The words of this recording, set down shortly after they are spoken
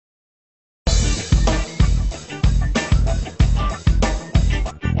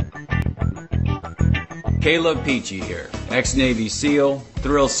Caleb Peachy here. Ex-Navy SEAL,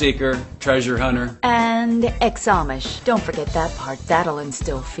 thrill seeker, treasure hunter. And ex-Amish. Don't forget that part. That'll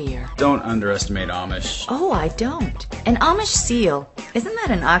instill fear. Don't underestimate Amish. Oh, I don't. An Amish SEAL. Isn't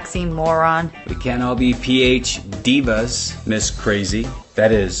that an oxymoron? We can't all be PH divas, Miss Crazy.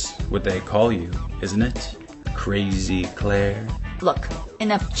 That is what they call you, isn't it? Crazy Claire. Look,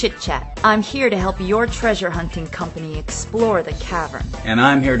 enough chit-chat. I'm here to help your treasure hunting company explore the cavern. And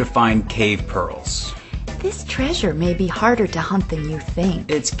I'm here to find cave pearls. This treasure may be harder to hunt than you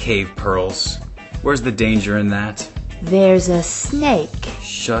think. It's cave pearls. Where's the danger in that? There's a snake.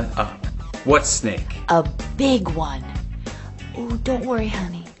 Shut up. What snake? A big one. Oh, don't worry,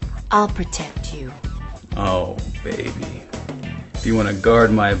 honey. I'll protect you. Oh, baby. If you want to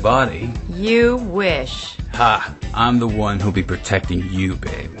guard my body... You wish. Ha! I'm the one who'll be protecting you,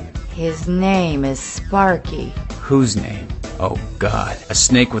 babe. His name is Sparky. Whose name? Oh, God. A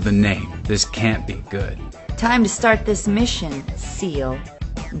snake with a name. This can't be good. Time to start this mission, SEAL.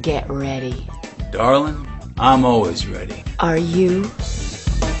 Get ready. Darling, I'm always ready. Are you